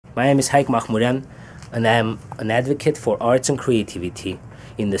My name is Haik Mahmourian, and I am an advocate for arts and creativity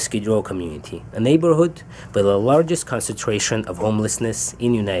in the Skid Row community, a neighborhood with the largest concentration of homelessness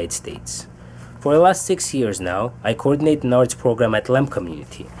in the United States. For the last 6 years now, I coordinate an arts program at LEM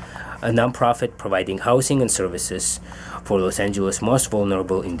Community, a nonprofit providing housing and services for Los Angeles' most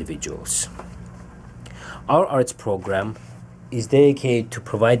vulnerable individuals. Our arts program is dedicated to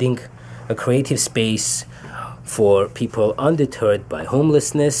providing a creative space for people undeterred by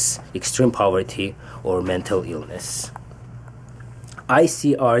homelessness, extreme poverty, or mental illness. I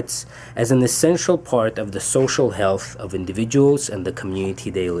see arts as an essential part of the social health of individuals and the community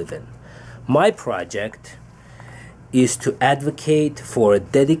they live in. My project is to advocate for a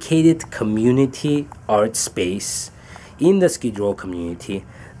dedicated community art space in the Skid Row community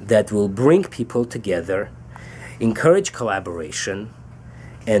that will bring people together, encourage collaboration,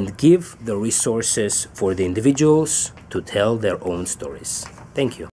 and give the resources for the individuals to tell their own stories. Thank you.